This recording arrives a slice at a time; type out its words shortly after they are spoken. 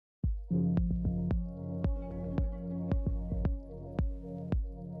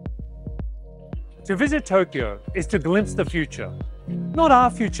To visit Tokyo is to glimpse the future. Not our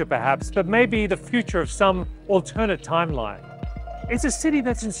future perhaps, but maybe the future of some alternate timeline. It's a city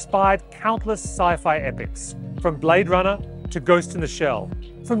that's inspired countless sci-fi epics, from Blade Runner to Ghost in the Shell,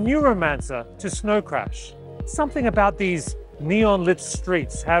 from Neuromancer to Snow Crash. Something about these neon-lit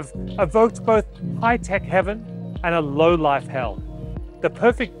streets have evoked both high-tech heaven and a low-life hell. The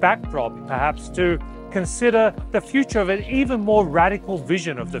perfect backdrop, perhaps, to consider the future of an even more radical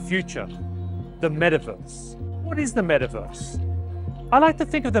vision of the future, the Metaverse. What is the Metaverse? I like to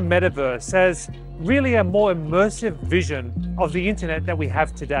think of the Metaverse as really a more immersive vision of the internet that we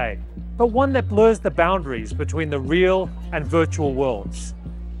have today, but one that blurs the boundaries between the real and virtual worlds.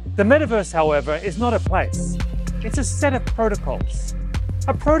 The Metaverse, however, is not a place. It's a set of protocols.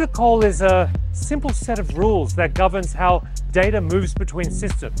 A protocol is a simple set of rules that governs how data moves between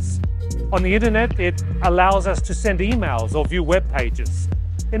systems. On the internet, it allows us to send emails or view web pages.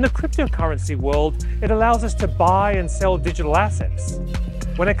 In the cryptocurrency world, it allows us to buy and sell digital assets.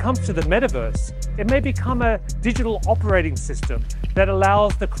 When it comes to the Metaverse, it may become a digital operating system that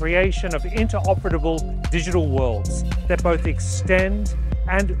allows the creation of interoperable digital worlds that both extend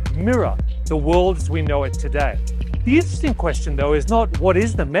and mirror the world as we know it today. The interesting question, though, is not what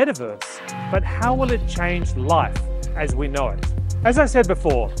is the Metaverse, but how will it change life as we know it? As I said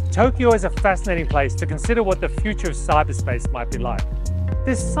before, Tokyo is a fascinating place to consider what the future of cyberspace might be like.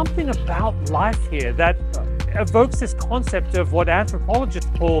 There's something about life here that evokes this concept of what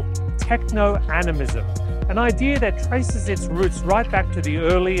anthropologists call techno-animism, an idea that traces its roots right back to the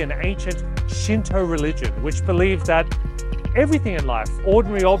early and ancient Shinto religion, which believed that everything in life,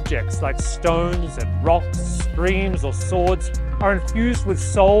 ordinary objects like stones and rocks, streams or swords, are infused with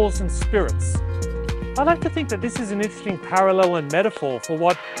souls and spirits. I like to think that this is an interesting parallel and metaphor for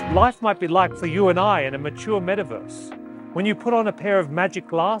what life might be like for you and I in a mature metaverse. When you put on a pair of magic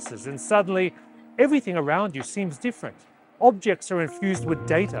glasses and suddenly everything around you seems different. Objects are infused with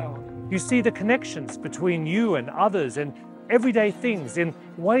data. You see the connections between you and others and everyday things in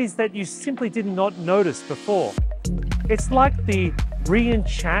ways that you simply did not notice before. It's like the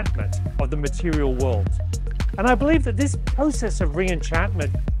re-enchantment of the material world. And I believe that this process of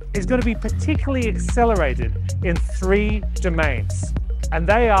re-enchantment is going to be particularly accelerated in 3 domains. And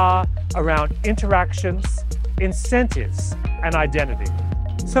they are around interactions, incentives, and identity.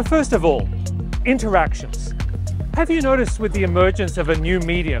 So first of all, interactions. Have you noticed with the emergence of a new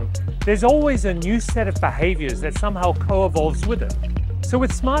medium, there's always a new set of behaviors that somehow co-evolves with it? So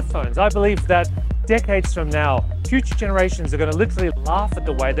with smartphones, I believe that decades from now, future generations are going to literally laugh at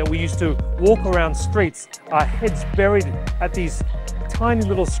the way that we used to walk around streets, our heads buried at these tiny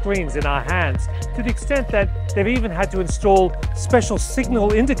little screens in our hands, to the extent that they've even had to install special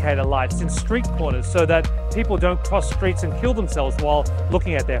signal indicator lights in street corners so that people don't cross streets and kill themselves while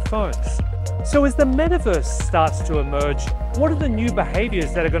looking at their phones. So as the Metaverse starts to emerge, what are the new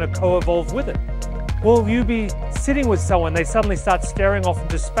behaviors that are going to co-evolve with it? Will you be sitting with someone, they suddenly start staring off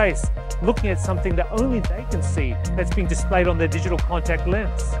into space, looking at something that only they can see that's being displayed on their digital contact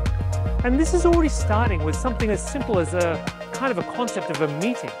lens? And this is already starting with something as simple as a kind of a concept of a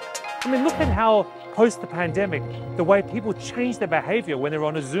meeting. I mean, look at how post the pandemic, the way people change their behavior when they're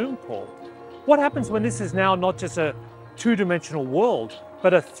on a Zoom call. What happens when this is now not just a 2-dimensional world,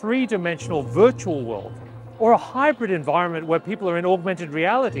 but a 3-dimensional virtual world, or a hybrid environment where people are in augmented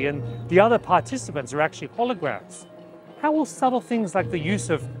reality and the other participants are actually holograms? How will subtle things like the use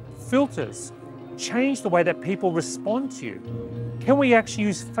of filters change the way that people respond to you? Can we actually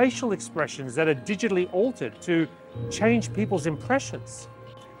use facial expressions that are digitally altered to change people's impressions?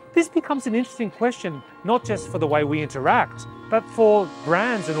 This becomes an interesting question, not just for the way we interact, but for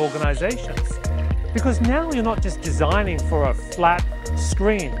brands and organizations. Because now you're not just designing for a flat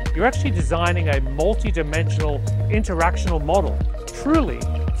screen, you're actually designing a multi-dimensional interactional model, truly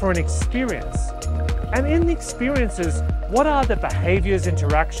for an experience. And in the experiences, what are the behaviors,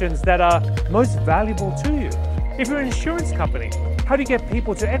 interactions that are most valuable to you? If you're an insurance company, how do you get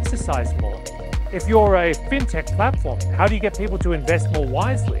people to exercise more? If you're a fintech platform, how do you get people to invest more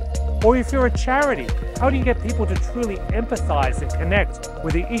wisely? Or if you're a charity, how do you get people to truly empathize and connect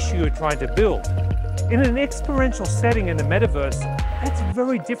with the issue you're trying to build? In an experiential setting in the metaverse, that's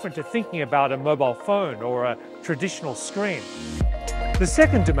very different to thinking about a mobile phone or a traditional screen. The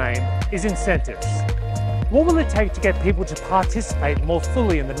second domain is incentives. What will it take to get people to participate more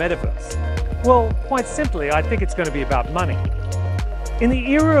fully in the metaverse? Well, quite simply, I think it's going to be about money. In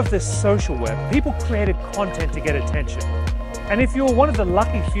the era of the social web, people created content to get attention. And if you're one of the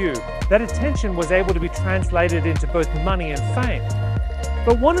lucky few, that attention was able to be translated into both money and fame.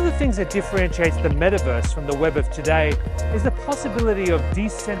 But one of the things that differentiates the metaverse from the web of today is the possibility of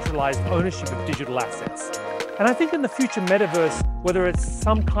decentralized ownership of digital assets. And I think in the future metaverse, whether it's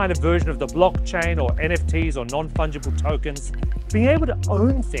some kind of version of the blockchain or NFTs or non-fungible tokens, being able to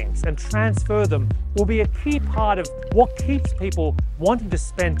own things and transfer them will be a key part of what keeps people wanting to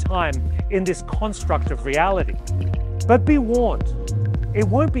spend time in this construct of reality. But be warned, it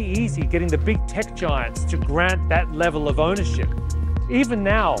won't be easy getting the big tech giants to grant that level of ownership. Even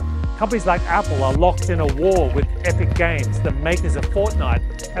now, companies like Apple are locked in a war with Epic Games, the makers of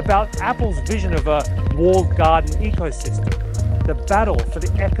Fortnite, about Apple's vision of a walled garden ecosystem. The battle for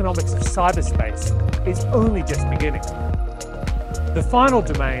the economics of cyberspace is only just beginning. The final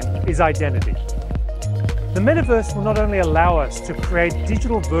domain is identity. The metaverse will not only allow us to create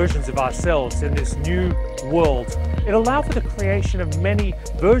digital versions of ourselves in this new world, it'll allow for the creation of many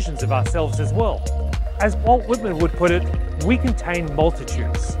versions of ourselves as well. As Walt Whitman would put it, we contain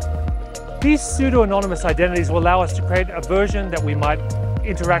multitudes. These pseudo-anonymous identities will allow us to create a version that we might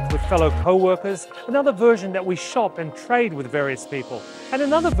interact with fellow co-workers, another version that we shop and trade with various people, and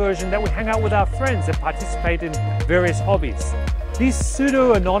another version that we hang out with our friends and participate in various hobbies. These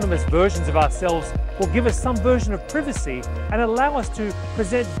pseudo-anonymous versions of ourselves will give us some version of privacy and allow us to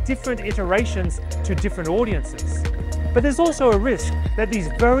present different iterations to different audiences. But there's also a risk that these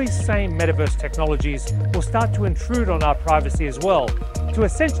very same metaverse technologies will start to intrude on our privacy as well, to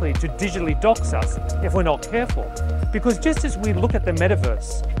digitally dox us if we're not careful. Because just as we look at the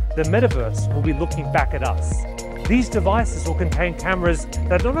metaverse will be looking back at us. These devices will contain cameras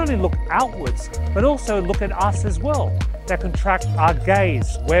that not only look outwards, but also look at us as well, that can track our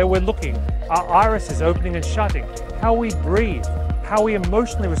gaze, where we're looking, our irises opening and shutting, how we breathe, how we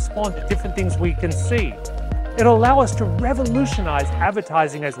emotionally respond to different things we can see. It'll allow us to revolutionize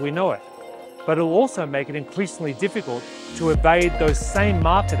advertising as we know it, but it'll also make it increasingly difficult to evade those same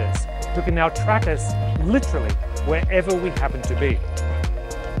marketers who can now track us literally wherever we happen to be.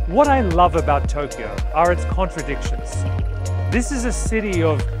 What I love about Tokyo are its contradictions. This is a city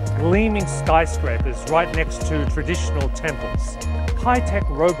of gleaming skyscrapers right next to traditional temples, high-tech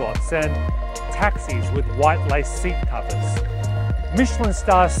robots and taxis with white lace seat covers,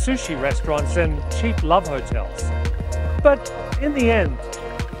 Michelin-star sushi restaurants and cheap love hotels. But in the end,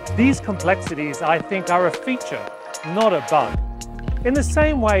 these complexities, I think, are a feature, not a bug. In the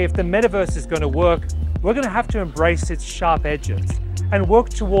same way, if the metaverse is going to work, we're going to have to embrace its sharp edges and work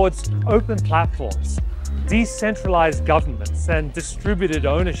towards open platforms, decentralized governments, and distributed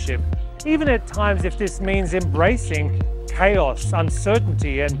ownership, even at times if this means embracing chaos,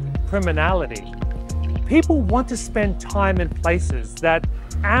 uncertainty, and criminality. People want to spend time in places that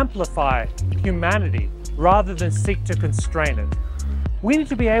amplify humanity rather than seek to constrain it. We need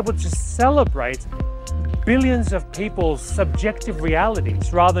to be able to celebrate billions of people's subjective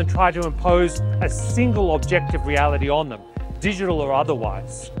realities rather than try to impose a single objective reality on them, digital or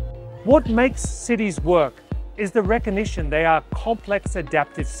otherwise. What makes cities work is the recognition they are complex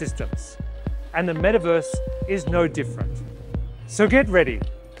adaptive systems, and the metaverse is no different. So get ready.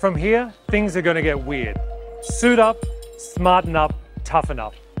 From here, things are going to get weird. Suit up, smarten up, toughen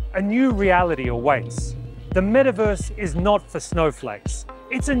up. A new reality awaits. The metaverse is not for snowflakes.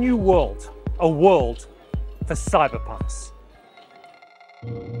 It's a new world, a world for cyberpunks.